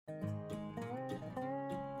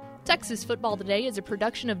Texas Football Today is a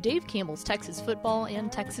production of Dave Campbell's Texas Football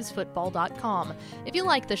and TexasFootball.com. If you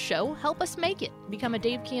like the show, help us make it. Become a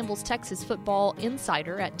Dave Campbell's Texas Football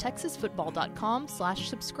insider at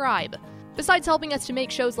TexasFootball.com/subscribe. Besides helping us to make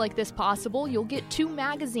shows like this possible, you'll get 2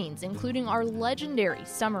 magazines, including our legendary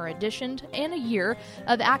summer edition, and a year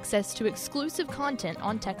of access to exclusive content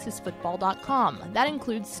on TexasFootball.com. That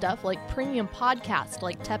includes stuff like premium podcasts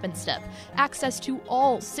like Tep and Step, access to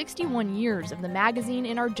all 61 years of the magazine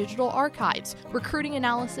in our digital archives, recruiting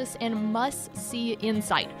analysis, and must-see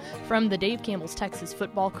insight from the Dave Campbell's Texas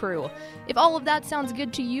Football crew. If all of that sounds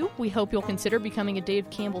good to you, we hope you'll consider becoming a Dave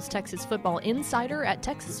Campbell's Texas Football insider at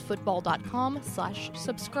TexasFootball.com/subscribe.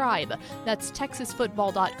 That's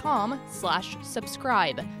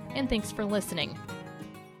TexasFootball.com/subscribe. And thanks for listening.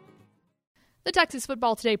 The Texas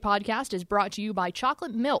Football Today podcast is brought to you by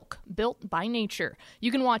Chocolate Milk, built by nature.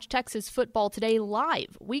 You can watch Texas Football Today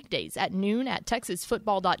live weekdays at noon at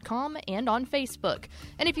TexasFootball.com and on Facebook.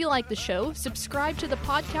 And if you like the show, subscribe to the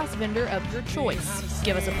podcast vendor of your choice.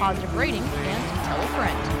 Give us a positive rating and tell a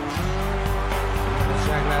friend.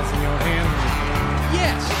 Shot glass in your hand.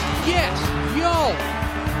 Yes, yo!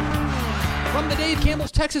 From the Dave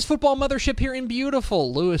Campbell's Texas Football Mothership here in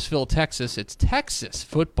beautiful Lewisville, Texas, it's Texas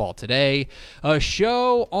Football Today, a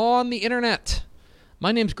show on the internet.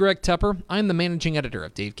 My name's Greg Tepper. I'm the managing editor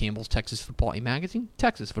of Dave Campbell's Texas Football magazine,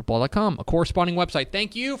 TexasFootball.com, a corresponding website.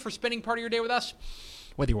 Thank you for spending part of your day with us.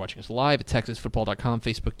 Whether you're watching us live at TexasFootball.com,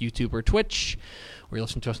 Facebook, YouTube, or Twitch, or you're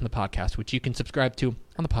listening to us on the podcast, which you can subscribe to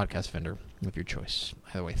on the podcast vendor of your choice.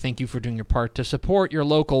 Either way, thank you for doing your part to support your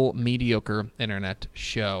local mediocre internet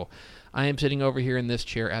show. I am sitting over here in this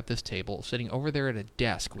chair at this table, sitting over there at a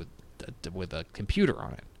desk with a computer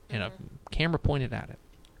on it and a camera pointed at it.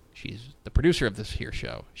 She's the producer of this here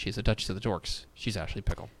show. She's the Duchess of the Dorks. She's Ashley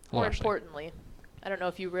Pickle. Hello, More Ashley. importantly, I don't know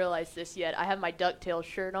if you realize this yet, I have my DuckTales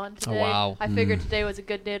shirt on today. Oh, wow. I figured today was a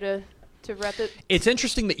good day to rep it. It's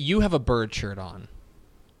interesting that you have a bird shirt on,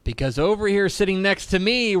 because over here sitting next to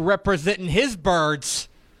me representing his birds,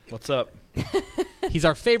 What's up? he's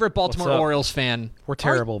our favorite Baltimore What's up? Orioles fan. We're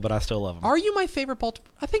terrible, but I still love them. Are you my favorite Baltimore?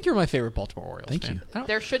 I think you're my favorite Baltimore Orioles Thank fan. you. I don't-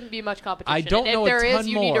 There shouldn't be much competition. I don't and know if a there is, ton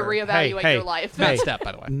you need to more. reevaluate Hey, your life. Matt hey. Step,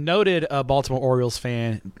 by the way. Noted Baltimore Orioles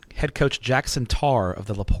fan, head coach Jackson Tarr of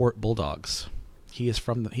the LaPorte Bulldogs. He's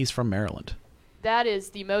from Maryland. That is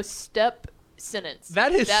the most step sentence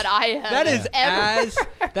That is that I have that is ever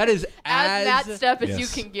as Matt Step as you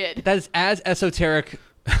Yes. can get. that is as esoteric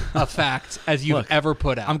a fact as you've Look, ever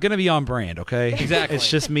put out. I'm going to be on brand, okay? Exactly. It's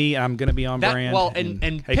just me. I'm going to be on brand. Well, and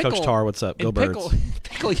hey, Pickle, Coach Tarr, what's up? Go and Birds.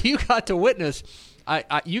 Pickle, you got to witness.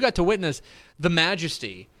 You got to witness the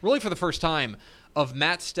majesty, really for the first time, of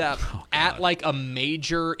Matt Stepp at like a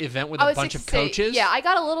major event with a bunch of coaches. Yeah, I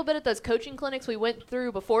got a little bit at those coaching clinics we went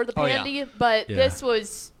through before the Oh, yeah. pandy, but Yeah. this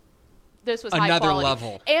was high Another quality.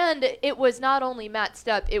 level. And it was not only Matt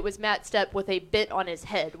Stepp, it was Matt Stepp with a bit on his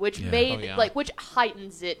head, which made Oh, yeah. which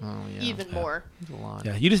heightens it Oh, yeah. even more. A lot.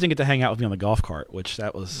 Yeah, you just didn't get to hang out with me on the golf cart, which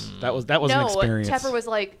that was an experience. Tepper was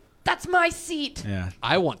like, "That's my seat." yeah.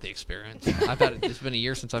 I want the experience. I've had it. It's been 2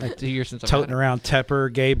 years since I've Toting had it. around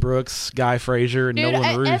Tepper, Gabe Brooks, Guy Frazier, and Dude,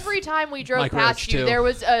 Nolan Ruth. every time we drove Mike past Roach, you, too. there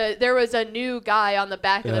was a new guy on the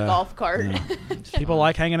back of the Yeah. golf cart. Yeah. People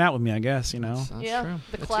like hanging out with me, I guess, That's Yeah, true.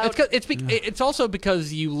 the It's- cloud. It's also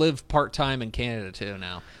because you live part time in Canada too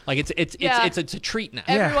now. Like it's Yeah. it's a treat now.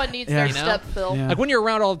 Everyone Yeah. needs Yeah. their You know? step fill. Yeah. Like when you're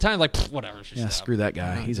around all the time, like whatever. it's just Yeah, Step. screw that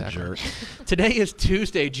guy. Yeah, He's exactly. a jerk. Today is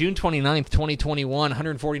Tuesday, June 29th, 2021.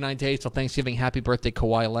 149 days till Thanksgiving. Happy birthday,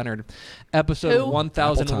 Kawhi Leonard. Episode Who?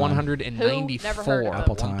 1194. Never heard of him.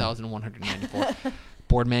 Apple time. 1194.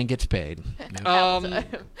 Boardman gets paid. Um,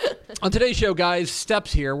 On today's show, guys,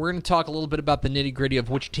 Steps here. We're going to talk a little bit about the nitty-gritty of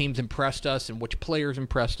which teams impressed us and which players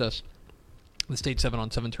impressed us. The State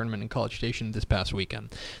 7-on-7 tournament in College Station this past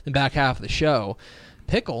weekend. The back half of the show,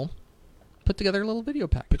 Pickle put together a little video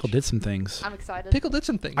package. Pickle did some things. I'm excited. Pickle did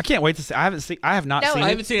some things. I can't wait to see. I have not No, seen I it.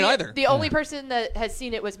 haven't seen it either. The only person that has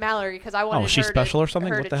seen it was Mallory because I wanted Oh, she's her special to, or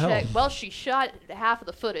something? her What to the hell? check. Well, she shot half of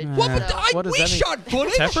the footage. What? Yeah. But What does we that mean? shot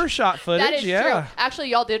footage. Tepper shot footage. That is yeah. true. Actually,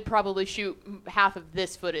 y'all did probably shoot half of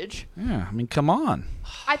this footage. Yeah. I mean, come on.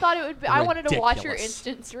 I thought it would be. I wanted to watch your Ridiculous.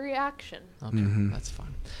 instant reaction. Okay, Mm-hmm. that's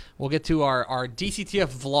fine. We'll get to our DCTF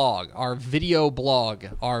vlog, our video blog,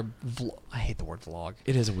 I hate the word vlog.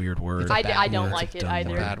 It is a weird word. I bad don't word. like It's a it dumb either.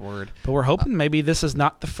 word. Bad word. But we're hoping maybe this is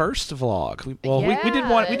not the first vlog. We did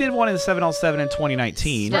Yeah. one. We did one in 7-on-7 in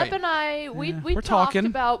 2019. Step Right. and I, we We're talked talking.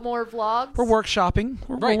 about more vlogs. We're workshopping.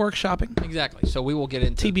 We're Right. workshopping. Exactly. So we will get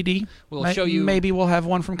into TBD. We'll show you. Maybe we'll have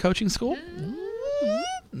one from coaching school.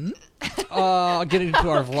 I'll get into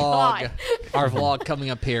our vlog. God. Our vlog coming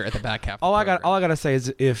up here at the back half. All I gotta say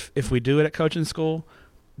is if we do it at coaching school,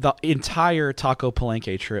 the entire Taco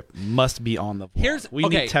Palenque trip must be on the vlog. We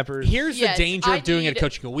need Teppers. Here's Yes, the danger I of doing it need- at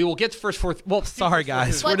coaching school. We will get first, fourth. Well, Sorry,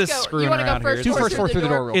 guys. We're Let's just go. screwing You wanna go around first? here. do first, fourth through the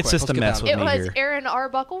door real It's quick. just a Let's get mess that with out. It me was here. Aaron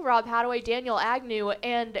Arbuckle, Rob Hadaway, Daniel Agnew,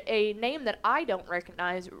 and a name that I don't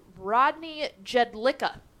recognize, Rodney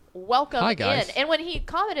Jedlicka. Welcome Hi, guys. in. And when he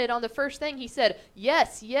commented on the first thing, he said,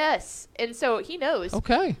 yes, yes. And so he knows.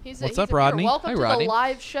 Okay. What's up, Rodney? Welcome Hi, to Rodney. the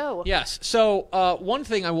live show. Yes. So one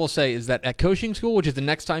thing I will say is that at coaching school, which is the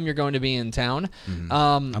next time you're going to be in town,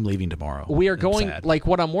 I'm leaving tomorrow. we are I'm going. sad. Like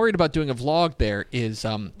what I'm worried about doing a vlog there is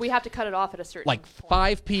We have to cut it off at a certain like point.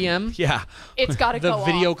 5 p.m. Yeah. It's got to the go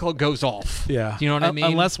video off. call goes off. Yeah. Do you know what I mean?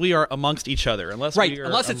 Unless we are amongst each other. Unless Right. we are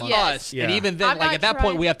Unless it's amongst- Yes. us, Yeah. and even then, I'm like not at that trying-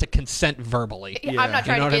 point, we have to consent verbally. I'm Yeah. not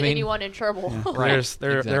trying know to what I get mean? anyone in trouble. Right.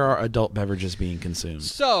 There Exactly. are adult beverages being consumed. I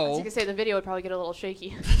was So going to say the video would probably get a little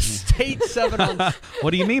shaky. State 7 on. What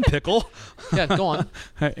do you mean, pickle? Yeah, go on.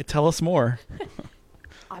 Tell us more.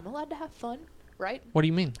 I'm allowed to have fun, right? What do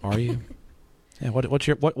you mean? Are you? Yeah.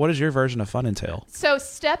 What does your version of fun entail? So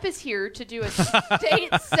Step is here to do a state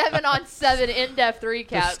 7-on-7 in-depth The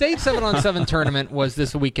recap. state 7-on-7 tournament was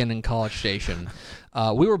this weekend in College Station.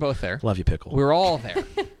 We were both there. Love you, pickle. We were all there.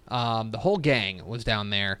 The whole gang was down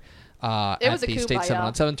there at was a the state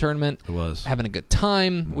kumbaya. 7-on-7 tournament. It was. Having a good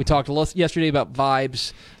time. We talked yesterday about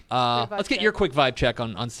vibes. vibe Let's get check. your quick vibe check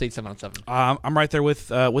on state 7-on-7. I'm right there with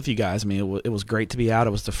you guys. I mean, it was great to be out. It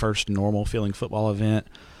was the first normal feeling football event.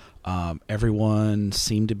 Everyone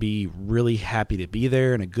seemed to be really happy to be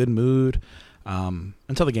there, in a good mood,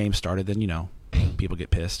 until the game started. Then people get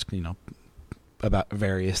pissed, about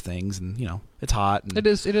various things, and it's hot. And It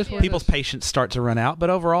is. What it people's is. patience start to run out. But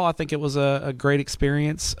overall, I think it was a great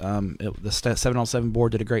experience. The 7-on-7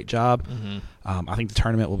 board did a great job. I think the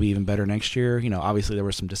tournament will be even better next year. Obviously there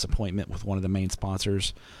was some disappointment with one of the main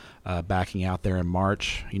sponsors backing out there in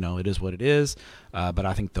March. It is what it is. But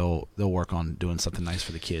I think they'll work on doing something nice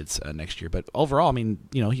for the kids next year. But overall, I mean,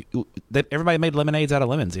 everybody made lemonades out of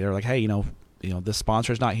lemons. They're like, hey, this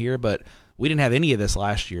sponsor's not here, but we didn't have any of this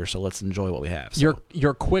last year, so let's enjoy what we have. So,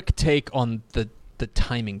 Your quick take on the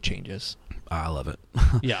timing changes. I love it.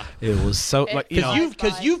 Yeah. It was so It- like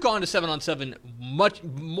Because you've gone to 7-on-7 much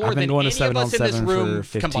more I've been than going any to of us in this 7-on-7 room for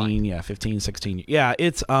 15, combined. 15, 16. Yeah,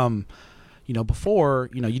 it's before,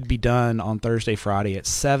 you'd be done on Thursday, Friday at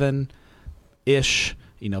 7-ish.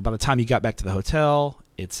 By the time you got back to the hotel,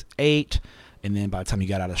 it's 8, and then by the time you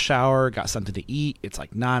got out of the shower, got something to eat, it's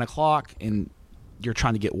like 9 o'clock, and you're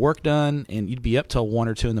trying to get work done, and you'd be up till 1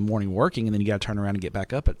 or 2 in the morning working, and then you got to turn around and get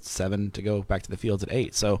back up at 7 to go back to the fields at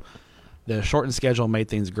 8. So the shortened schedule made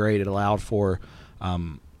things great. It allowed for a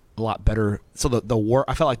lot better. So the work,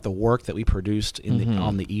 I felt like the work that we produced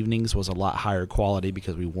on the evenings was a lot higher quality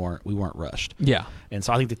because we weren't rushed. Yeah. And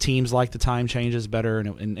so I think the teams like the time changes better.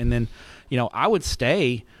 And then, I would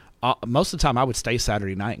stay. Most of the time, I would stay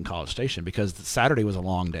Saturday night in College Station because Saturday was a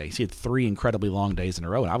long day. So you had 3 incredibly long days in a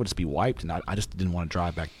row, and I would just be wiped, and I just didn't want to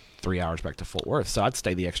drive back 3 hours back to Fort Worth. So I'd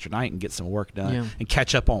stay the extra night and get some work done and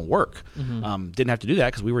catch up on work. Didn't have to do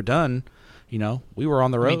that because we were done. We were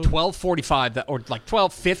on the road. I mean, 12:45 or like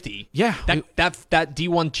 12:50. Yeah, that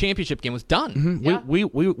D1 championship game was done. Yeah.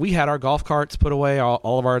 We had our golf carts put away,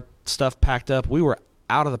 all of our stuff packed up. We were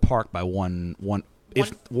out of the park by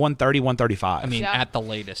 1:30, 1:35. I mean, Yeah. at the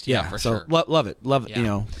latest. yeah, For so sure. love it.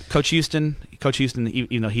 Yeah. Coach Houston, he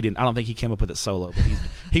didn't. I don't think he came up with it solo, but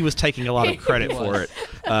he was taking a lot of credit for it.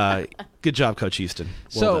 Good job, Coach Houston.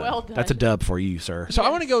 So- Well done. That's a dub for you, sir. So I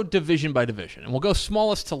want to go division by division, and we'll go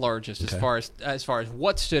smallest to largest as far as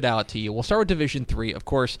what stood out to you. We'll start with Division 3, of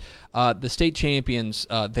course. The state champions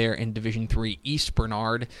there in Division 3, East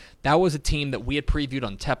Bernard. That was a team that we had previewed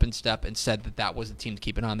on Tep and Step and said that was a team to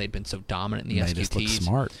keep an eye on. They'd been so dominant in the They just look SQTs.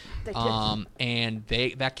 smart. They did. And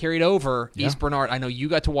that carried over. Yeah. East Bernard, I know you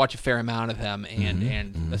got to watch a fair amount of them,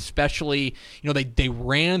 and especially they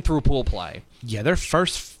ran through pool play. Yeah, their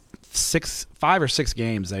first 5 or 6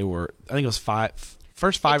 games, they were. I think it was 5.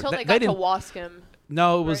 First 5. Until they got to didn't. Wascom.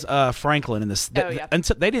 No, it was Franklin in this. Oh, yeah.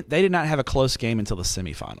 Until they did not have a close game until the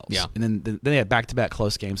semifinals. Yeah. And then they had back-to-back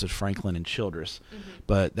close games with Franklin and Childress,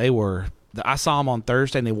 but they were. I saw them on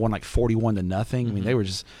Thursday and they won like 41-0. I mean,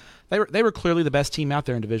 they were clearly the best team out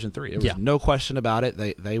there in Division III. There was Yeah. no question about it.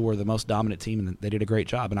 They were the most dominant team, and they did a great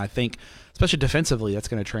job. And I think, especially defensively, that's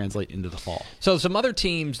going to translate into the fall. So some other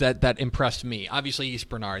teams that impressed me. Obviously, East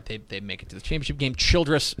Bernard, they make it to the championship game.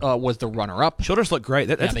 Childress was the runner-up. Childress looked great.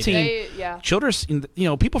 That's Yeah, a they team. Childress,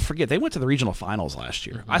 people forget they went to the regional finals last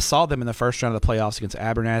year. I saw them in the first round of the playoffs against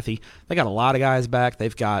Abernathy. They got a lot of guys back.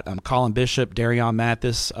 They've got Colin Bishop, Darion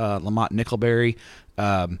Mathis, Lamont Nickelberry,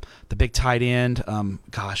 the big tight end.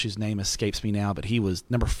 His name escapes me now, but he was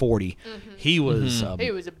number 40. He was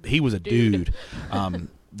he was a dude.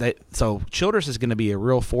 So Childress is going to be a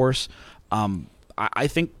real force. I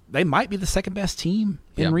think they might be the second best team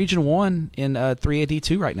in Region 1 in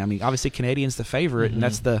 3AD2 right now. I mean, obviously Canadian's the favorite, and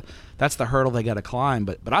that's the hurdle they got to climb.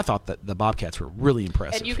 But I thought that the Bobcats were really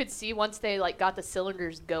impressive. And you could see once they got the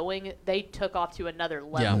cylinders going, they took off to another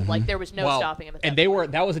level. Like there was no stopping them. And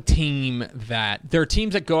that was a team there are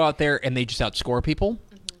teams that go out there and they just outscore people.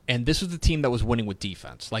 And this was the team that was winning with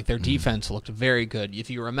defense. Like, their defense looked very good. If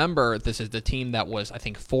you remember, this is the team that was, I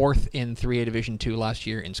think, 4th in 3A Division II last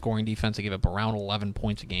year in scoring defense. They gave up around 11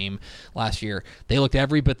 points a game last year. They looked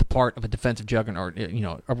every bit the part of a defensive juggernaut,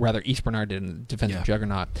 or rather East Bernard did a defensive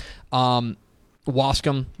juggernaut.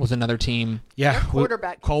 Wascom was another team. Their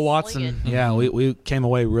quarterback Cole Watson. Yeah, we came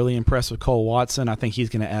away really impressed with Cole Watson. I think he's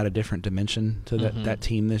going to add a different dimension to that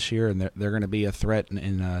team this year, and they're going to be a threat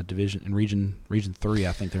in division in region 3.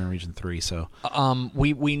 I think they're in Region 3. So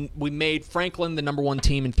we made Franklin the number 1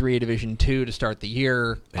 team in 3A Division 2 to start the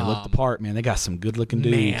year. They looked the part, man. They got some good looking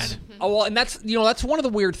dudes. Oh well, and that's one of the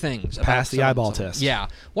weird things. Pass the eyeball test. Yeah,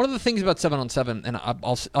 one of the things about 7-on-7, and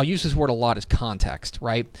I'll use this word a lot, is context.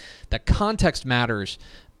 Right, that context matters.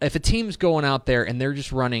 If a team's going out there and they're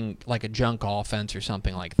just running like a junk offense or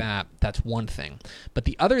something like that, that's one thing. But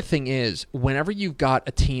the other thing is, whenever you've got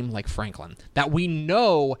a team like Franklin, that we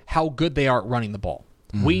know how good they are at running the ball.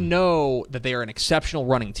 We know that they are an exceptional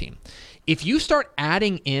running team. If you start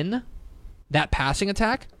adding in that passing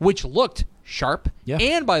attack, which looked sharp,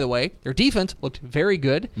 and by the way, their defense looked very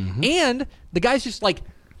good, and the guys just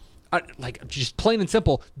just plain and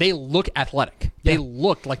simple, they look athletic. They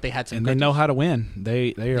looked like they had some. And good they know how to win.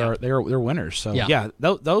 They're winners. So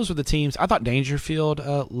those were the teams. I thought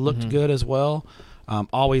Dangerfield looked good as well.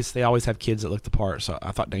 They always have kids that look the part. So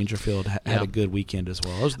I thought Dangerfield had a good weekend as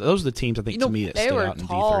well. Those are the teams I think to me that stood out in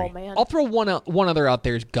D3. Man. I'll throw one other out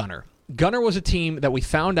there is Gunner. Gunner was a team that we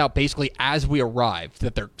found out basically as we arrived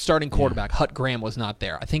that their starting quarterback, Hut Graham, was not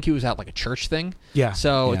there. I think he was at like a church thing. Yeah.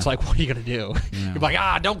 So it's like, what are you going to do? You're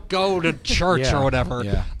like, don't go to church or whatever.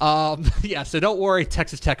 Yeah. So don't worry,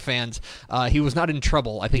 Texas Tech fans. He was not in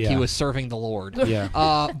trouble. I think he was serving the Lord.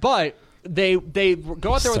 Yeah. But they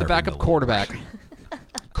go out there with a backup quarterback.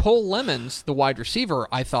 Cole Lemons, the wide receiver,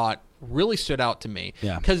 I thought really stood out to me.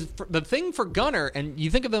 Yeah. Because the thing for Gunner, and you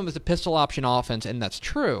think of them as a pistol option offense, and that's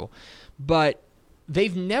true, but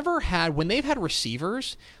they've never had, when they've had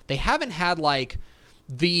receivers, they haven't had like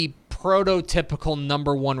the prototypical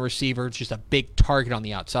number 1 receiver, it's just a big target on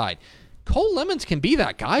the outside. Cole Lemons can be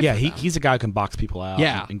that guy. Yeah, he's a guy who can box people out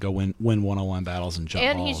and go win one-on-one battles and jump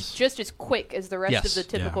balls. And he's just as quick as the rest of the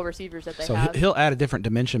typical receivers that they have. So he'll add a different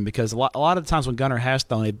dimension because a lot of the times when Gunner has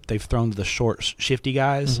thrown, they've thrown to the short, shifty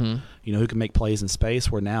guys, who can make plays in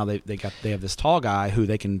space, where now they have this tall guy who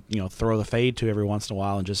they can throw the fade to every once in a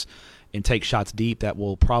while and take shots deep that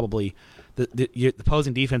will probably the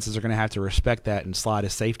opposing defenses are going to have to respect that and slide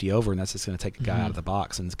his safety over, and that's just going to take a guy out of the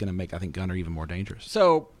box, and it's going to make, I think, Gunner even more dangerous.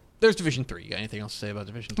 So there's Division 3. You got anything else to say about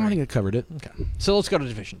Division 3? I think I covered it. Okay. So let's go to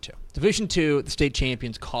Division 2. Division 2, the state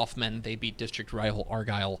champions, Kaufman, they beat district rival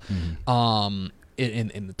Argyle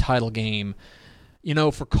in the title game.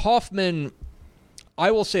 For Kaufman,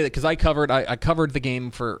 I will say that because I covered the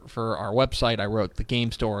game for our website. I wrote the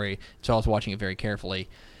game story, so I was watching it very carefully.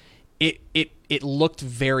 It looked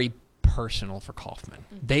very personal for Kaufman.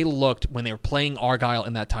 They looked, when they were playing Argyle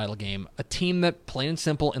in that title game, a team that, plain and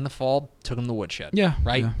simple, in the fall took them to the woodshed. Yeah.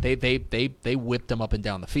 Right? Yeah. They whipped them up and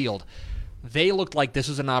down the field. They looked like this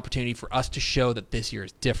was an opportunity for us to show that this year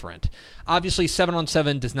is different. Obviously,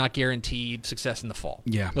 7-on-7 does not guarantee success in the fall.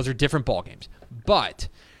 Yeah. Those are different ball games. But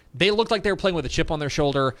they looked like they were playing with a chip on their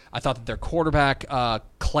shoulder. I thought that their quarterback,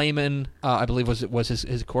 Clayman, I believe was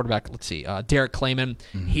his quarterback. Let's see, Derek Clayman.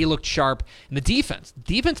 He looked sharp. And the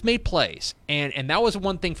defense made plays. And that was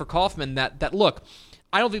one thing for Kaufman that look,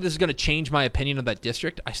 I don't think this is going to change my opinion of that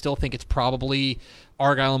district. I still think it's probably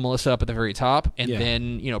Argyle and Melissa up at the very top, and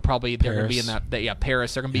then probably they're going to be in that.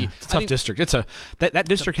 Paris. They're going to be it's a tough district. It's that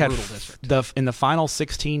district had district. in the final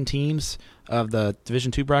 16 teams of the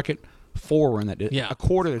Division II bracket. 4 were in that. Yeah. A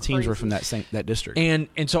quarter of the teams were Crazy. from that district. And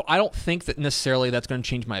so I don't think that necessarily that's going to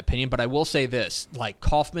change my opinion, but I will say this: like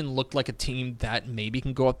Kaufman looked like a team that maybe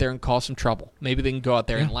can go out there and cause some trouble. Maybe they can go out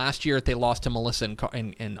there. And last year they lost to Melissa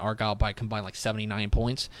and Argyle by combined like 79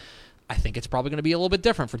 points. I think it's probably going to be a little bit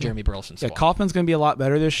different for Jeremy Burleson's Yeah, squad. Kaufman's going to be a lot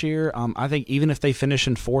better this year. I think even if they finish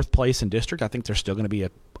in 4th place in district, I think they're still going to be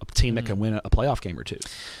a team that can win a playoff game or two.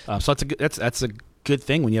 So that's a good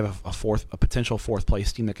thing when you have a potential 4th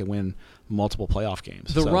place team that can win multiple playoff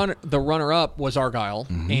games. The runner up was Argyle,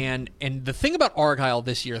 and the thing about Argyle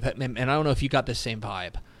this year and I don't know if you got the same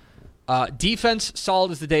vibe. Defense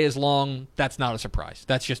solid as the day is long. That's not a surprise.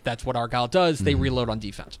 That's what Argyle does. They reload on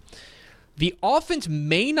defense. The offense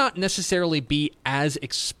may not necessarily be as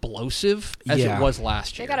explosive as it was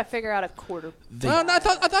last year. They got to figure out a quarter. I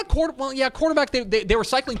thought quarterback. They were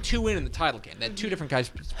cycling 2 in the title game. They had 2 different guys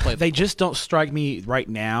play. They just don't strike me right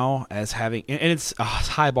now as having, and it's a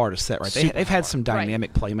high bar to set. Right, they've had some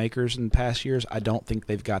dynamic playmakers in past years. I don't think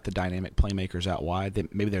they've got the dynamic playmakers out wide.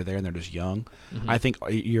 Maybe they're there and they're just young. I think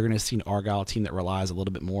you're going to see an Argyle team that relies a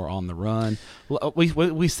little bit more on the run.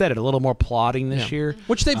 We said it, a little more plodding this year,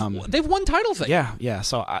 which they've won titles. Yeah.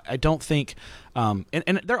 So I don't think,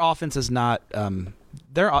 and their offense is not.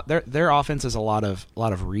 Their offense is a lot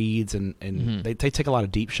of reads and they take a lot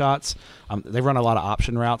of deep shots. They run a lot of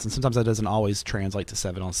option routes, and sometimes that doesn't always translate to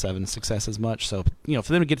 7-on-7 success as much. So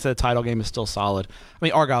for them to get to the title game is still solid. I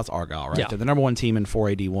mean, Argyle's Argyle, right? Yeah. They're the number 1 team in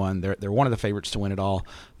 4AD1. They're one of the favorites to win it all.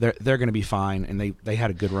 They're going to be fine, and they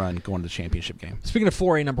had a good run going to the championship game. Speaking of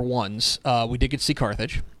 4A number 1s, we did get to see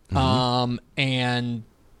Carthage, and.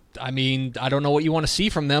 I mean, I don't know what you want to see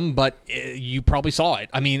from them, but you probably saw it.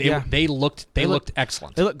 I mean, they looked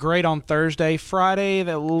excellent. They looked great on Thursday. Friday,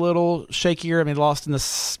 a little shakier. I mean, lost in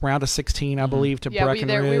the round of 16, I believe, to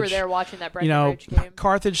Breckenridge. We were there watching that Breckenridge game.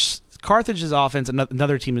 Carthage's offense,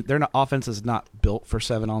 another team, their offense is not built for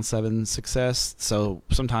 7-on-7 success. So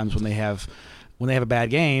sometimes when they have a bad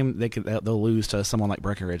game, they'll lose to someone like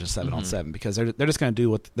Breckenridge at 7-on-7 because they're just going to do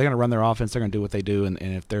they're going to run their offense. They're going to do what they do, and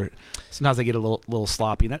if sometimes they get a little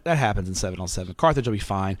sloppy. That happens in 7-on-7. Carthage will be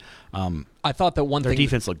fine. I thought that their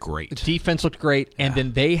defense looked great. The defense looked great, and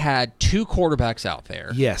then they had 2 quarterbacks out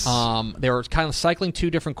there. Yes. They were kind of cycling 2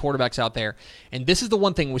 different quarterbacks out there, and this is the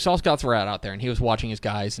one thing we saw Scott Thurrott out there, and he was watching his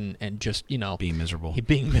guys and just being miserable. He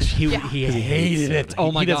hated it.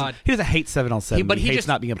 Oh my God. He doesn't hate 7-on-7, but he hates just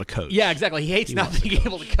not being able to coach. Yeah, exactly. He hates not being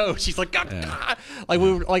able to coach. He's like, God. I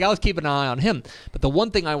was keeping an eye on him. But the one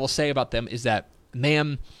thing I will say about them is that,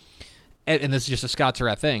 man, and this is just a Scott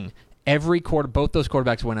Thurrott thing. Both those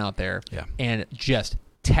quarterbacks went out there and just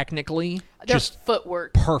technically, their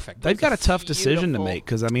footwork perfect. They've got a tough decision to make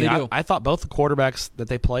because I thought both the quarterbacks that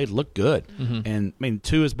they played looked good, and I mean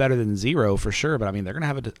 2 is better than 0 for sure. But I mean they're going to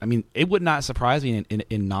have it would not surprise me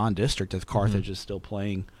in non-district if Carthage is still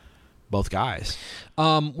playing both guys.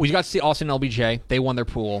 We got to see Austin LBJ. They won their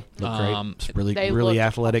pool. Looked great. Really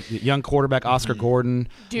athletic young quarterback Oscar Gordon.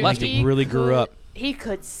 Dude, he really grew up. He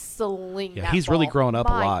could sling that he's ball. really grown up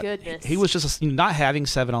a lot. Goodness. He was just not having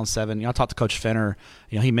 7-on-7. I talked to Coach Fenner.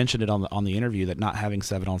 He mentioned it on the interview that not having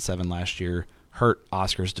 7-on-7 last year hurt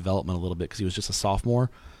Oscar's development a little bit because he was just a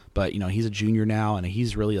sophomore. But he's a junior now, and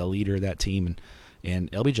he's really a leader of that team.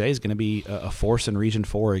 And LBJ is going to be a force in Region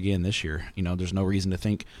 4 again this year. There's no reason to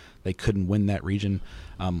think they couldn't win that region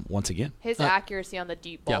once again. His accuracy on the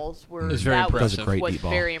deep balls was very impressive.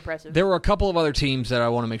 Very impressive. There were a couple of other teams that I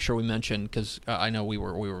want to make sure we mention because I know we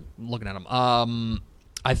were looking at them.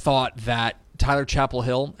 I thought that Tyler Chapel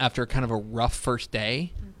Hill, after kind of a rough first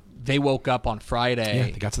day, they woke up on Friday. Yeah,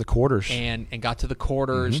 they got to the quarters. And got to the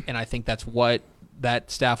quarters, and I think that's what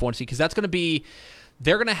that staff wants to see because that's going to be –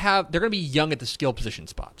 they're going to be young at the skill position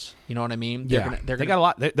spots. You know what I mean? They got a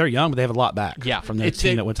lot. They're young, but they have a lot back. Yeah, from the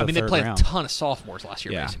team that went to the third round. They played a ton of sophomores last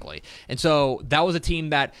year, basically, and so that was a team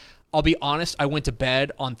that I'll be honest. I went to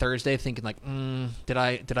bed on Thursday thinking like, did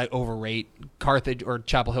I overrate Carthage or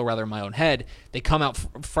Chapel Hill rather in my own head? They come out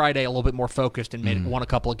Friday a little bit more focused and won a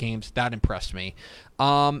couple of games. That impressed me.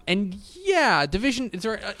 And yeah, division. Is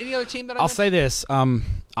there any other team that I'll say this?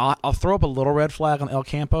 I'll throw up a little red flag on El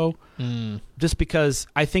Campo, just because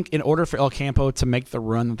I think in order for El Campo to make the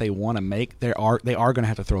run that they want to make, they are going to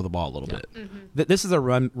have to throw the ball a little bit. This is a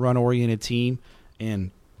run oriented team,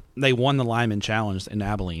 and they won the Lyman Challenge in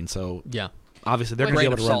Abilene, so obviously they're going to be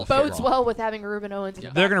able to run the football. Bodes well with having Ruben Owens in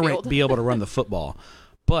the They're going to be able to run the football,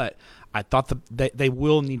 but I thought they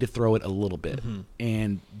will need to throw it a little bit,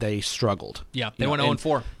 and they struggled. Yeah, they went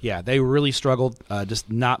 0-4. Yeah, they really struggled.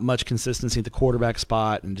 Just not much consistency at the quarterback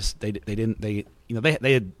spot, and just they didn't.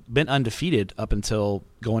 they had been undefeated up until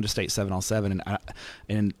going to state 7-on-7,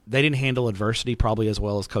 and they didn't handle adversity probably as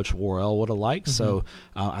well as Coach Worrell would have liked. So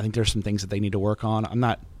I think there's some things that they need to work on. I'm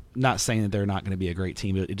not saying that they're not going to be a great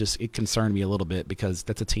team, but it concerned me a little bit because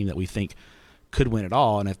that's a team that we think could win it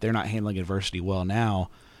all, and if they're not handling adversity well now,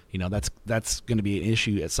 that's going to be an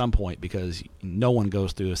issue at some point because no one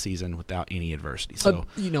goes through a season without any adversity. So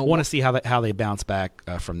I want to see how they bounce back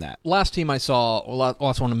from that. Last team I saw,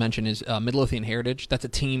 last one to mention is Midlothian Heritage. That's a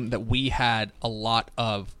team that we had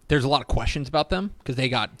there's a lot of questions about them because they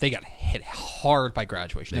got hit hard by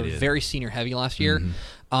graduation. They were very senior heavy last year.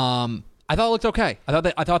 I thought it looked okay.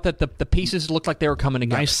 I thought that the pieces looked like they were coming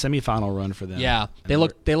together. Nice semifinal run for them. Yeah, they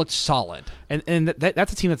looked solid. And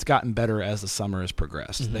that's a team that's gotten better as the summer has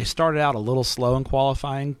progressed. They started out a little slow in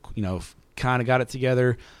qualifying. Kind of got it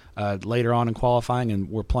together later on in qualifying, and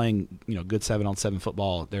we're playing good 7-on-7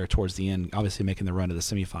 football there towards the end. Obviously, making the run to the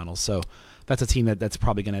semifinals. So that's a team that's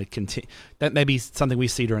probably going to continue. That may be something we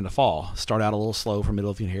see during the fall. Start out a little slow for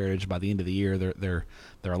Midlothian Heritage. By the end of the year, they're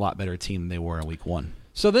a lot better team than they were in week 1.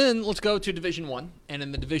 So then let's go to Division I. And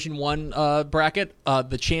in the Division I bracket,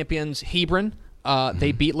 the champions, Hebron,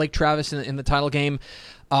 they beat Lake Travis in the title game.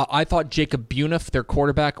 I thought Jacob Buniff, their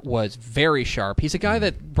quarterback, was very sharp. He's a guy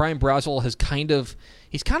that Brian Brazel has kind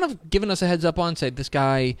of given us a heads up on, said this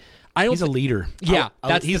guy... He's a leader. Yeah,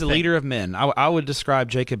 he's a leader of men. I would describe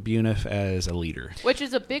Jacob Buniff as a leader. Which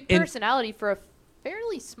is a big personality for a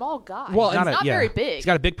fairly small guy. Well, he's not very big. He's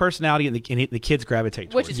got a big personality, and the kids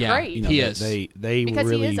gravitate towards him. Which is great. He is.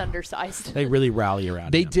 Because he is undersized. They really rally around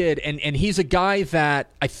him. They did, and he's a guy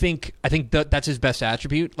that I think that's his best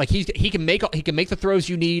attribute. Like he can make the throws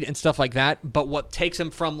you need and stuff like that. But what takes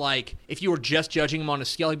him from, like, if you were just judging him on a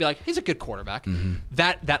scale, he'd be like, he's a good quarterback.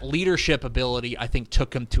 That leadership ability, I think,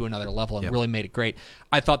 took him to another level and really made it great.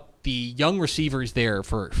 I thought the young receivers there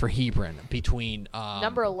for Hebron between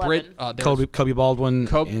number 11, Kobe Baldwin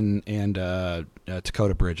and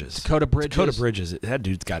Dakota Bridges. Dakota Bridges, that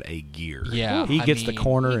dude's got a gear. Yeah, he gets the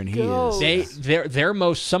corner and he is.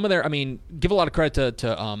 Give a lot of credit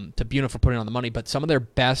to Buniff for putting on the money, but some of their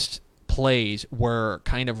best plays were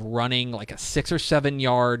kind of running like a 6 or 7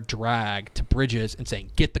 yard drag to Bridges and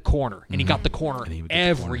saying, get the corner. And he got the corner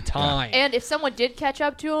every time. Yeah. And if someone did catch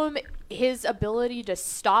up to him, his ability to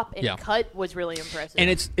stop and cut was really impressive. And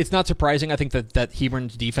it's not surprising. I think that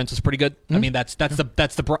Hebron's defense is pretty good. I mean, that's what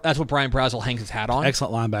Brian Brazel hangs his hat on.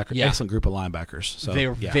 Excellent linebacker. Yeah. Excellent group of linebackers. So they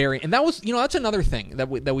were very, and that was that's another thing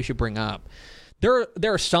that we should bring up. There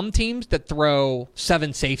are some teams that throw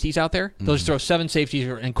 7 safeties out there. They'll just throw 7 safeties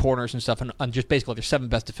and corners and stuff, and just basically their 7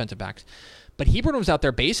 best defensive backs. But Hebron was out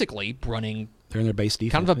there basically running. They're in their base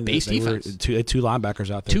defense. Kind of a base defense. Two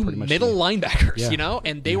linebackers out there. 2 middle linebackers,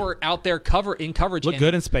 and they were out there in coverage. Look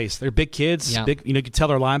good in space. They're big kids. Yeah. Big, you could tell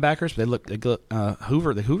they're linebackers. But they look the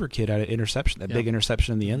Hoover kid had an interception. Big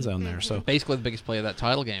interception in the end zone there. So basically the biggest play of that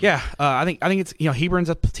title game. Yeah, I think it's Hebron's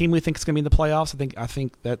a team we think is going to be in the playoffs. I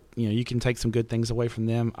think that you can take some good things away from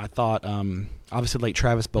them. I thought obviously Lake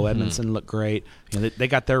Travis, Bo Edmondson looked great.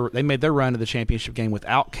 They made their run to the championship game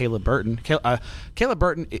without Caleb Burton. Caleb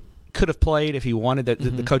Burton could have played if he wanted.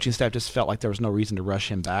 The coaching staff just felt like there was no reason to rush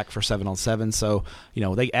him back for 7-on-7. So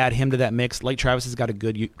they add him to that mix. Lake Travis has got a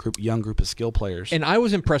good young group of skill players. And I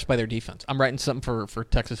was impressed by their defense. I'm writing something for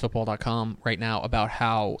TexasFootball.com right now about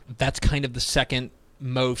how that's kind of the second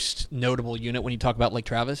most notable unit when you talk about Lake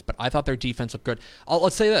Travis, but I thought their defense looked good.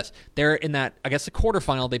 Let's say this: they're in that, I guess, the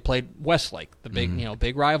quarterfinal. They played Westlake, the big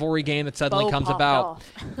big rivalry game that suddenly comes about,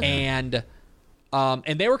 and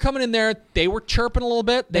they were coming in there. They were chirping a little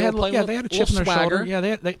bit. They had a chip in their shoulder.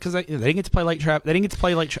 Yeah, because they didn't get to play Lake Travis. They didn't get to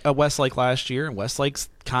play Westlake last year, and Westlake's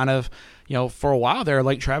kind of for a while there.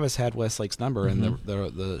 Lake Travis had Westlake's number, and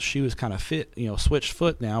the shoe is kind of switched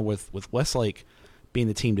foot now with Westlake being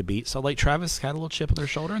the team to beat. So Lake Travis had a little chip on their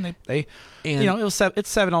shoulder, and it's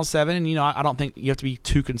 7-on-7, and I don't think you have to be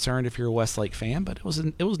too concerned if you're a Westlake fan, but it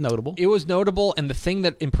was notable. It was notable, and the thing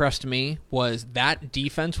that impressed me was that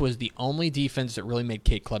defense was the only defense that really made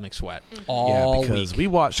Cade Klubnik sweat all week. Because we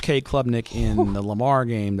watched Cade Klubnik in the Lamar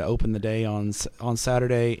game to open the day on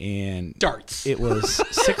Saturday, and darts. It was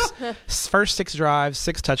first 6 drives,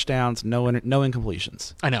 6 touchdowns, no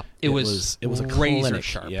incompletions. I know it was a razor clinic.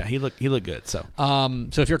 sharp. Yeah, he looked good. So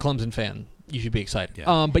if you're a Clemson fan, you should be excited.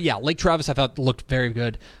 Yeah. But yeah, Lake Travis I thought looked very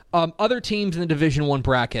good. Other teams in the Division I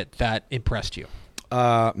bracket that impressed you?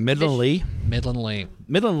 Midland Lee.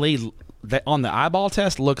 Midland Lee, on the eyeball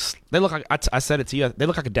test they look like I said it to you. They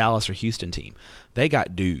look like a Dallas or Houston team. They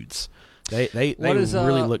got dudes. They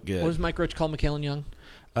really look good. What does Mike Roach call McKellen Young?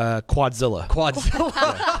 Quadzilla. Quadzilla.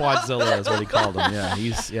 Quadzilla is what he called him. Yeah,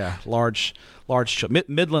 he's large.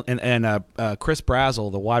 Midland and Chris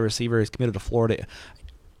Brazel, the wide receiver, is committed to Florida.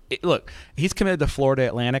 Look, he's committed to Florida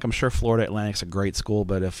Atlantic. I'm sure Florida Atlantic's a great school,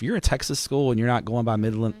 but if you're a Texas school and you're not going by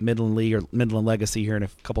Midland Lee or Midland Legacy here in a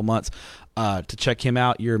couple months to check him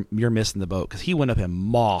out, you're missing the boat, because he went up and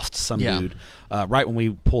mossed some dude right when we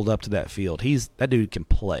pulled up to that field. That dude can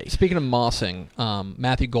play. Speaking of mossing,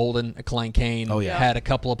 Matthew Golden at Klein Kane had a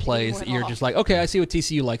couple of plays that you're just like, okay, I see what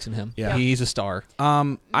TCU likes in him. Yeah, he's a star.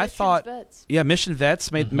 I thought, Mission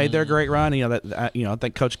Vets made their great run. I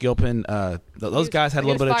think Coach Gilpin, those guys had a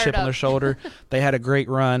little bit of chip on their shoulder. They had a great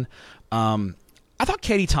run. I thought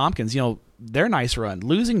Katie Tompkins, their nice run.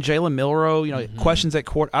 Losing Jalen Milroe, questions at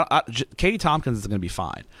court. Katie Tompkins is going to be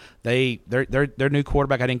fine. Their new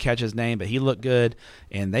quarterback, I didn't catch his name, but he looked good,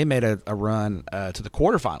 and they made a run to the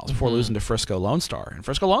quarterfinals before losing to Frisco Lone Star. And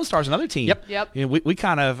Frisco Lone Star is another team. Yep. We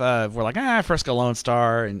kind of were like, Frisco Lone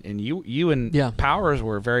Star, and you and Powers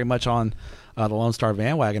were very much on the Lone Star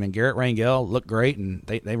bandwagon, and Garrett Rangel looked great, and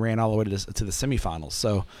they ran all the way to the semifinals.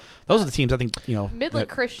 So those are the teams I think Midland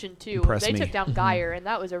Christian too. They took down Geyer, and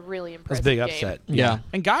that was a really impressive game. It was a big upset. Yeah.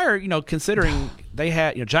 And Geyer, considering they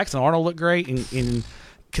had Jackson Arnold looked great, and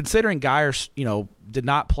considering Geyer, did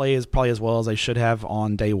not play probably as well as they should have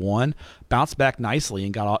on day one, bounced back nicely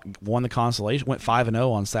and won the consolation. Went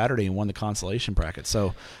 5-0 on Saturday and won the consolation bracket.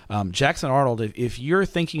 So Jackson Arnold, if you're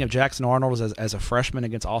thinking of Jackson Arnold as a freshman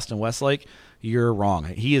against Austin Westlake, you're wrong.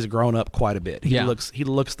 He has grown up quite a bit. He looks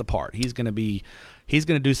the part. He's going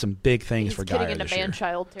to do some big things for Geyer this year.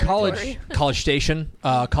 Man-child territory. College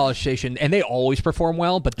Station, and they always perform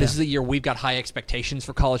well. But this is the year we've got high expectations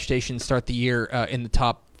for College Station. Start the year in the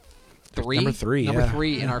top number three in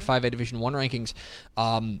our 5A Division I rankings.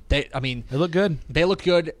 They look good. They look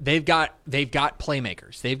good. They've got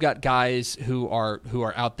playmakers. They've got guys who are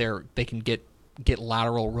out there. They can get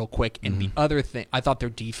lateral real quick. And the other thing, I thought their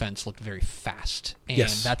defense looked very fast, and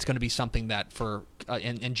that's going to be something that for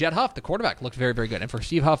and Jed Huff, the quarterback, looked very, very good. And for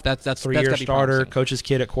Steve Huff, that's 3-year starter, promising. Coach's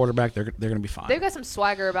kid at quarterback. They're going to be fine. They've got some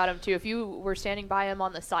swagger about them too. If you were standing by him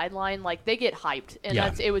on the sideline, they get hyped, and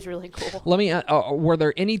it was really cool. Let me. Were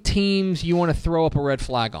there any teams you want to throw up a red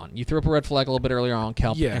flag on? You threw up a red flag a little bit earlier on El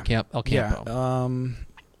Campo. Yeah.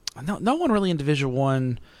 No one really in Division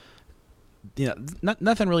I.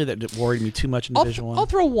 Nothing really that worried me too much in Division I. I'll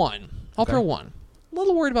throw one. Throw one. A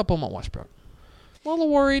little worried about Beaumont Westbrook. A little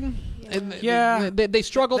worried. Yeah. They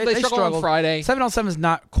struggled. They struggled on Friday. 7-on-7 is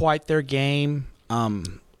not quite their game.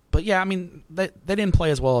 But yeah, they didn't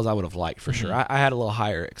play as well as I would have liked for sure. I had a little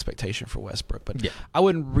higher expectation for Westbrook, but I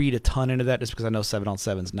wouldn't read a ton into that just because I know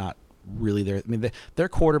 7-on-7 is not really their. Their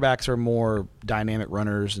quarterbacks are more dynamic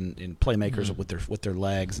runners and playmakers with their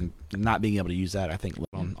legs, and not being able to use that, I think,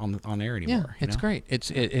 on air anymore. Yeah, it's great.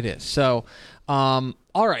 It is. So, all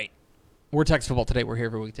right. We're Texas Football Today. We're here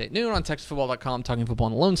every weekday at noon on TexasFootball.com, talking football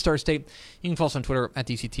in the Lone Star State. You can follow us on Twitter at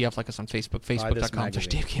DCTF, like us on Facebook,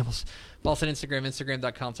 Facebook.com/Dave Campbell's. Follow us on Instagram,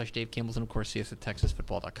 Instagram.com/Dave Campbell's, and of course, see us at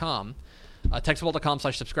TexasFootball.com.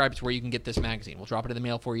 TexasFootball.com/subscribe is where you can get this magazine. We'll drop it in the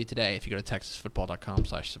mail for you today if you go to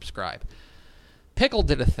TexasFootball.com/subscribe. Pickle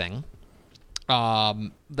did a thing.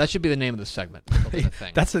 That should be the name of the segment. Pickle did a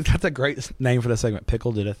thing. That's a great name for the segment.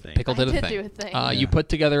 Pickle did a thing. Pickle did a thing. You put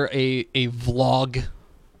together a vlog,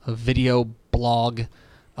 a video blog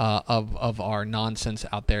of our nonsense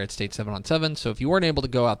out there at State 7-on-7. So if you weren't able to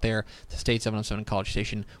go out there to State 7-on-7 College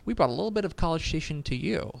Station, we brought a little bit of College Station to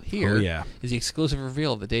you. Here is the exclusive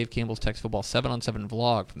reveal of the Dave Campbell's Texas Football 7-on-7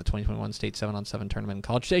 vlog from the 2021 State 7-on-7 tournament in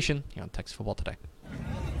College Station here on Texas Football Today.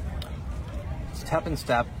 It's Tep and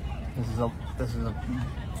Step. This is a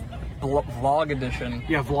vlog edition.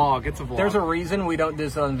 Yeah, vlog. It's a vlog. There's a reason we don't do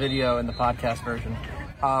this on video in the podcast version.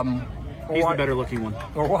 He's the better looking one.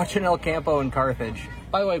 We're watching El Campo in Carthage.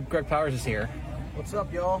 By the way, Greg Powers is here. What's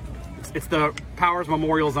up, y'all? It's the Powers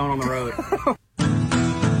Memorial Zone on the road.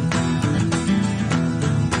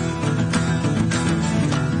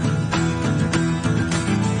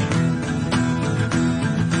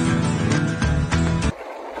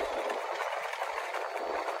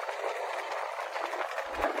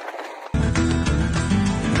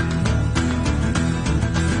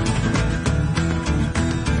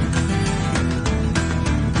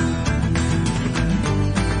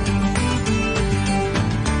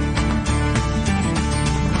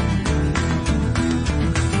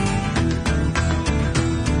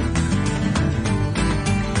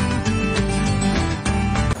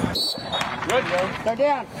 Start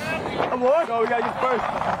down. Come on. Go, we gotta get first.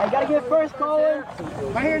 I gotta get first, Colin.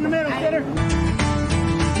 Right here in the middle, center.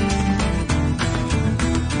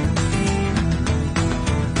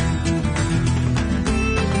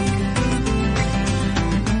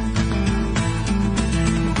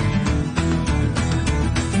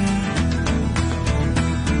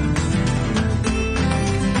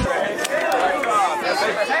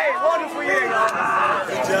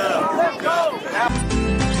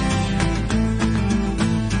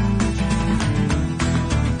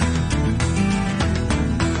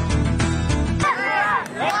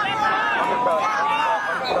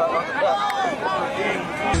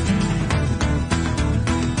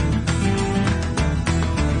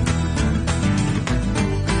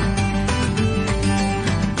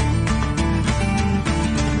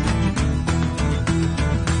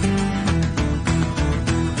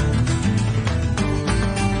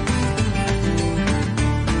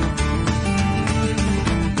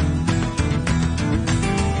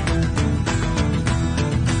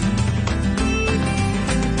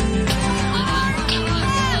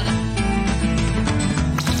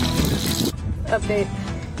 update.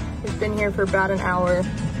 We've been here for about an hour.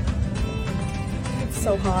 It's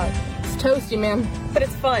so hot. It's toasty, man, but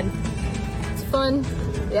it's fun. It's fun.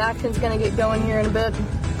 The action's gonna get going here in a bit.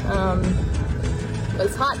 But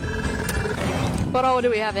it's hot. What all do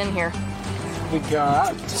we have in here? We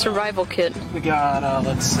got Survival kit. We got,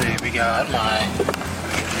 let's see, we got my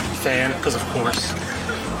fan, because of course.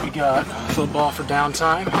 We got football for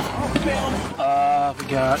downtime. We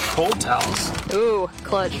got cold towels. Ooh,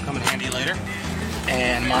 clutch. Come in handy later.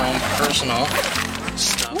 And my own personal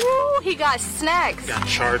stuff. Woo, he got snacks. Got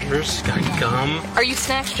chargers, got gum. Are you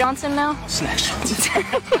Snacks Johnson now? Snacks Johnson.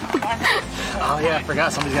 Oh yeah, I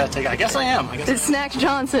forgot somebody's got to take it. I guess I am. It's Snacks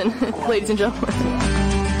Johnson, ladies and gentlemen.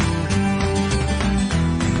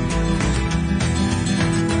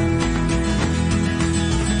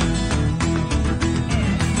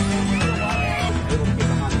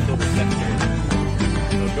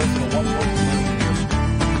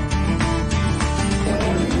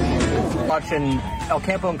 Watching El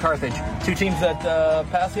Campo and Carthage, two teams that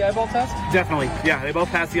pass the eyeball test? Definitely. Yeah, they both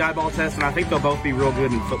passed the eyeball test, and I think they'll both be real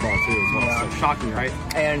good in football, too, as well. Yeah. So shocking, right?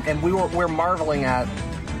 And we're marveling at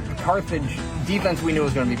Carthage defense. We knew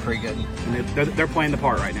was going to be pretty good. And they're playing the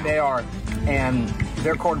part right now. They are. And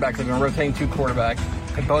their quarterbacks have been rotating two quarterbacks.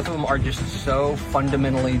 And both of them are just so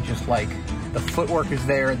fundamentally just like the footwork is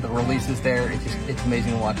there, the release is there. It's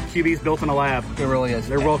amazing to watch. QB's built in a lab. It really is.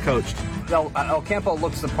 They're well coached. El Campo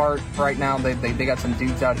looks the part right now. They got some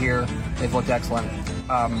dudes out here. They've looked excellent.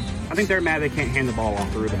 I think they're mad they can't hand the ball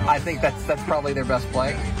off the Ruben. I think that's probably their best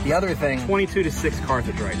play. The other thing, 22-6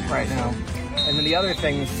 Carthage right now. And then the other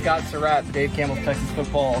thing, Scott Surratt, Dave Campbell's Texas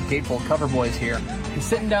Football Gatefold cover boys here. He's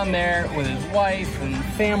sitting down there with his wife and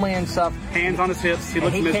family and stuff. Hands on his hips. He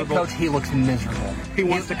looks miserable. Can't coach. He looks miserable. He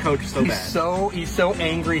wants to coach so bad. He's so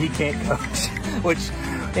angry he can't coach. Which,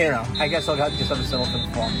 you know, I guess I'll just have to settle for the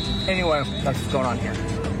fall. Anyway, that's what's going on here.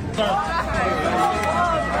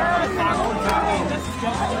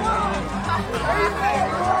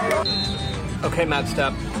 Okay, Matt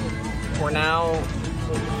Stepp. We're now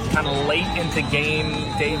kind of late into game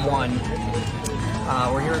day one.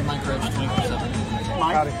 We're here at Mike Rich 24/7.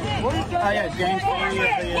 Mike? Yeah, James Foley of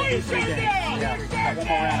the DC game. Yeah, one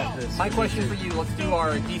more round of this. My question for you, let's do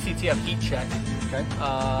our DCTF heat check. Okay.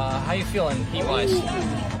 How you feeling heat-wise?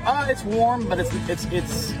 It's warm, but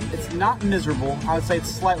it's not miserable. I would say it's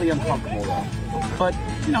slightly uncomfortable though. But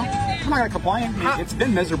you know, I'm not gonna complain. It's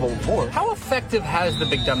been miserable before. How effective has the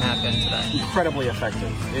Big Dumb Hat been today? Incredibly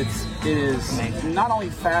effective. It is amazing. Not only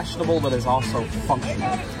fashionable, but it's also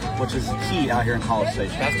functional, which is key out here in College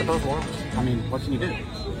Station. Best of both worlds. I mean, what can you do?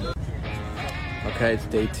 Okay, it's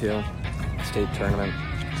day 2, state tournament.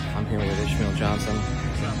 I'm here with Ishmael Johnson.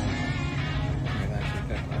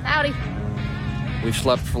 Howdy. We've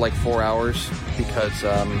slept for like 4 hours because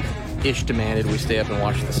Ish demanded we stay up and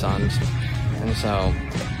watch the Suns. And so,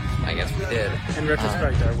 I guess we did. In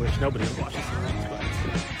retrospect, I wish nobody would watch this.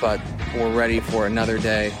 But we're ready for another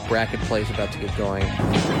day. Bracket play is about to get going.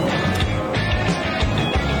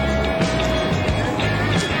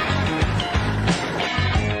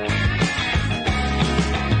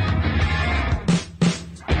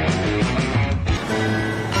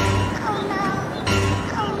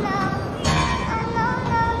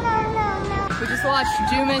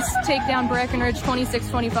 Watched Dumas take down Breckenridge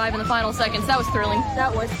 26-25 in the final seconds. That was thrilling.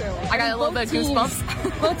 That was thrilling. I got a little bit of goosebumps.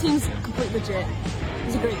 Both teams complete legit. It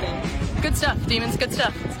was a great game. Good stuff, Demons. Good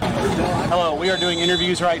stuff. Hello, we are doing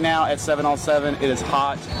interviews right now at 7-on-7. It is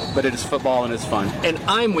hot, but it is football and it's fun. And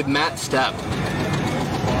I'm with Matt Stepp.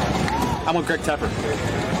 I'm with Greg Tepper.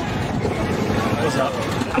 What's up?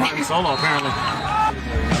 I'm riding solo, apparently.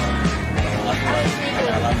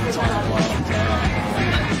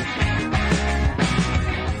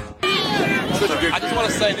 I just want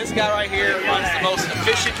to say this guy right here runs the most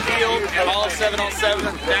efficient field in all of 7-on-7.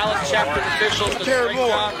 Dallas chapter officials does a great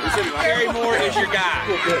job. Kerry Moore is your guy.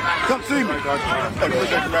 Come see me.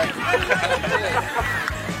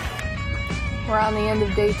 We're on the end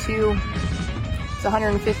of day 2. It's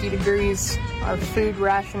 150 degrees. Our food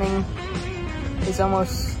rationing is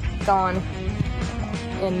almost gone.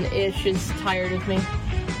 And Ish is tired of me.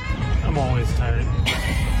 I'm always tired.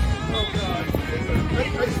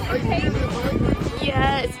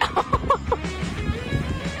 Yes.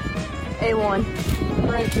 A1.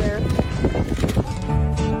 Right there.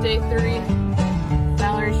 Day 3.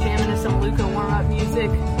 Valerie's jamming to some Luca warm-up music.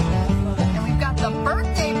 And we've got the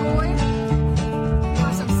birthday boy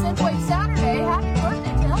for some Synthwave Saturday. Happy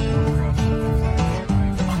birthday, Tim.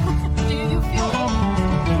 Do you feel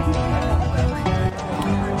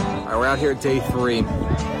All right, we're out here at day 3.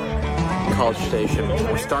 College Station.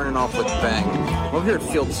 We're starting off with a bang. Over here at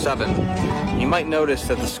Field 7, you might notice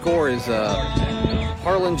that the score is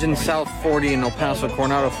Harlingen South 40 and El Paso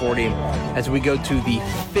Coronado 40 as we go to the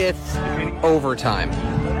 5th overtime.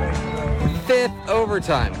 5th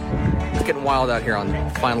overtime. It's getting wild out here on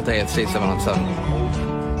the final day of State 7-on-7.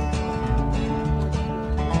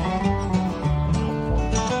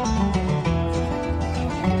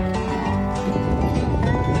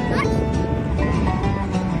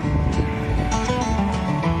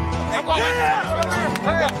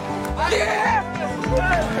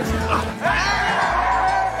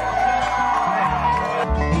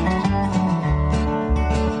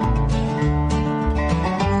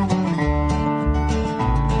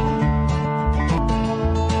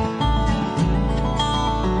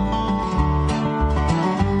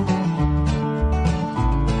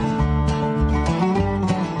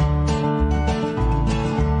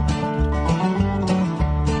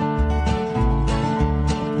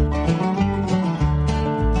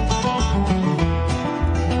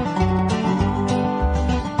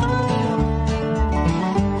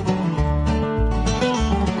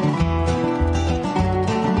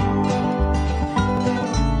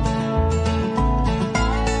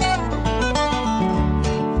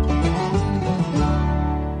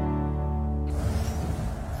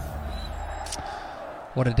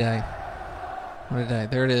 What a day. What a day.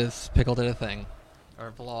 There it is. Pickle did a thing.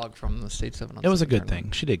 Our vlog from the State 7-on-7. It was a good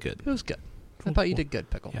thing. She did good. It was good. I thought you did good,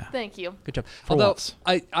 Pickle. Yeah. Thank you. Good job. For Although, once.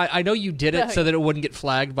 I know you did it so that it wouldn't get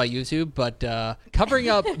flagged by YouTube, but covering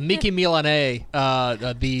up Miki Milane,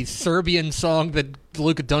 the Serbian song that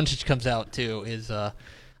Luka Doncic comes out to, is a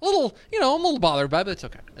little, I'm a little bothered by it, but it's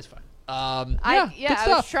okay. It's fine. I good was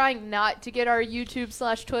stuff. trying not to get our YouTube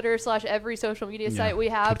 / Twitter / every social media Yeah, site we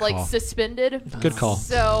have good call. suspended. Good call.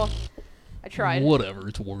 So I tried. Whatever,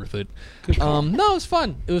 it's worth it. No, it was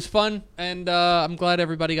fun. It was fun, and I'm glad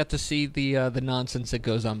everybody got to see the nonsense that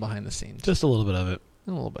goes on behind the scenes. Just a little bit of it.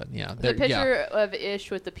 A little bit, yeah. The picture of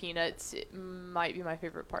Ish with the peanuts might be my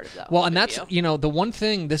favorite part of that. Well, whole and that's video. the one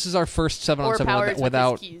thing. This is our first 7-on-7 Powers with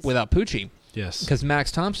without his keys. Poochie. Yes. Because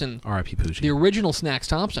Max Thompson, R.I.P. Poochie. the original Snacks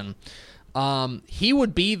Thompson, he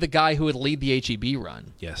would be the guy who would lead the HEB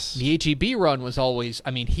run. Yes. The HEB run was always.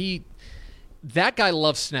 That guy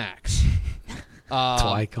loves snacks.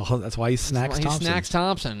 That's why he's Snacks He's Thompson. Snacks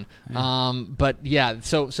Thompson. But yeah,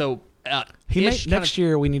 so He Ish next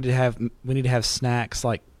year we need to have Snacks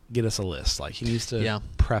get us a list. He needs to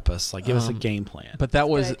prep us, give us a game plan. But that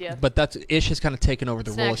was, idea. but that's Ish has kind of taken over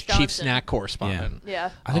the role as Snacks chief Johnson. snack correspondent. Yeah.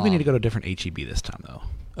 I think we need to go to a different HEB this time, though.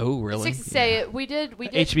 Oh, really? Six to say we did.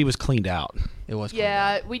 HEB was cleaned out. It was.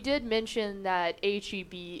 Yeah, we did mention that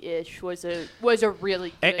HEB-ish was a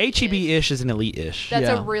really good HEB-ish is an elite-ish. That's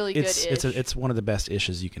a really good ish. It's one of the best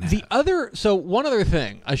ishes you can have. One other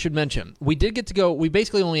thing I should mention, we did get to go. We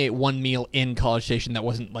basically only ate one meal in College Station that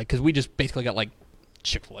wasn't because we just basically got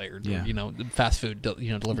Chick-fil-A or fast food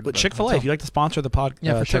delivered. But to the Chick-fil-A, hotel. if you'd like to sponsor the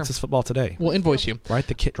Texas Football Today, we'll invoice you. Write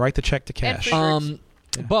the check to cash.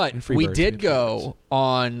 But and free we birds, did free go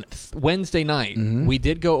on Wednesday night. Mhm. We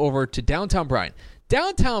did go over to Downtown Bryan.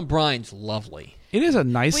 Downtown Bryan's lovely. It is a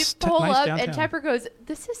nice. We pull nice up downtown. and Tepper goes,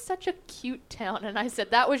 "This is such a cute town," and I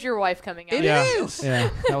said, "That was your wife coming out." It is. Yeah,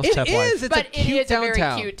 that was It Tep is. Life. It's but a cute it is downtown. a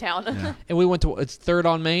very cute town. And we went to it's 3rd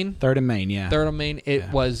on Main. 3rd and Main, yeah. 3rd on Main.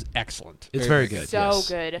 It was excellent. It's very good. So yes.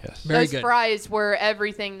 good. Yes. Very Those good. fries were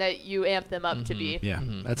everything that you amped them up to be. Yeah,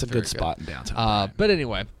 that's a Very good spot in downtown. Bryan. But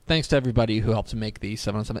anyway, thanks to everybody who helped to make the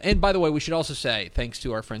 7-on-7. And by the way, we should also say thanks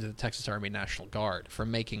to our friends at the Texas Army National Guard for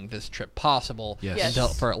making this trip possible. Yes.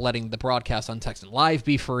 And for letting the broadcast on Texan Live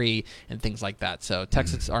be free and things like that. So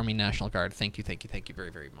Texas Army National Guard, thank you very,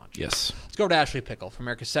 very much. Yes. Let's go to Ashley Pickle for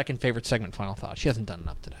America's second favorite segment, Final Thought. She hasn't done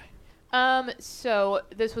enough today. So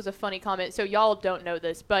this was a funny comment. So y'all don't know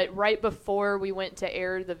this, but right before we went to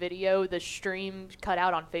air the video, the stream cut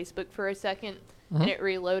out on Facebook for a second. And it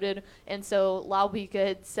reloaded. And so Lau Be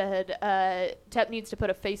Good said, Tep needs to put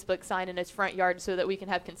a Facebook sign in his front yard so that we can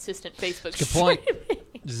have consistent Facebook Good point.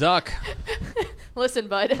 Zuck. Listen,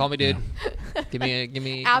 bud. Call me, dude. Give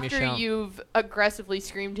me a After shout. you've aggressively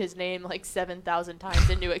screamed his name 7,000 times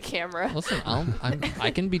into a camera. Listen,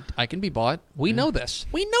 I can be bought. We know this.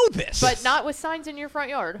 We know this. But not with signs in your front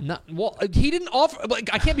yard. He didn't offer.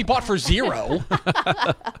 I can't be bought for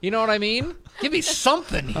 $0. You know what I mean? Give me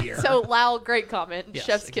something here. So, Lau, great comment. Yes,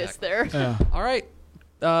 Chef's kiss there. Yeah. All right.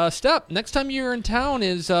 Step. Next time you're in town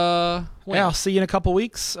is when? Yeah, I'll see you in a couple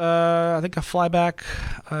weeks. I think I fly back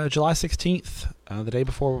July 16th. The day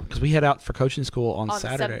before, because we head out for coaching school on On the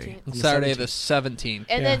Saturday. 17th. Saturday the 17th.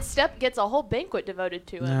 And then Step gets a whole banquet devoted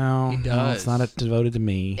to him. No, He no, does. it's not devoted to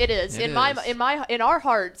me. It is. It in is. our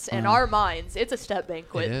hearts and our minds, it's a Step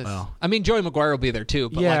banquet. It is. Well. I mean, Joey McGuire will be there too,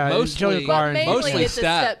 but Yeah, like mostly, Joey But McGuire mainly mostly it's a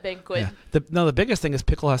Step. Step banquet. Yeah. The biggest thing is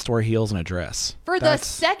Pickle has to wear heels and a dress. For the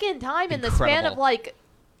second time in the span of Incredible.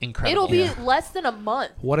 Incredible. it'll be less than a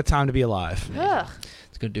month. What a time to be alive. Ugh.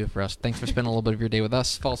 It's going to do it for us. Thanks for spending a little bit of your day with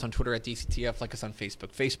us. Follow us on Twitter at DCTF. Like us on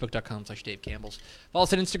Facebook, facebook.com/Dave Campbell's. Follow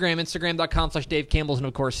us on Instagram, instagram.com/Dave Campbell's. And,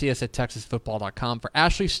 of course, see us at texasfootball.com. For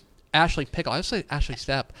Ashley Pickle, I was say Ashley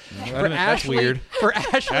Stepp. For That's weird. For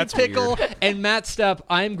Ashley That's Pickle weird. and Matt Stepp,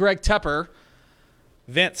 I'm Greg Tepper.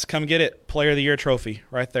 Vince, come get it. Player of the Year trophy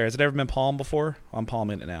right there. Has it ever been palmed before? I'm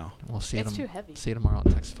palming it now. We'll see It's you too heavy. See you tomorrow on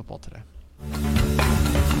Texas Football Today.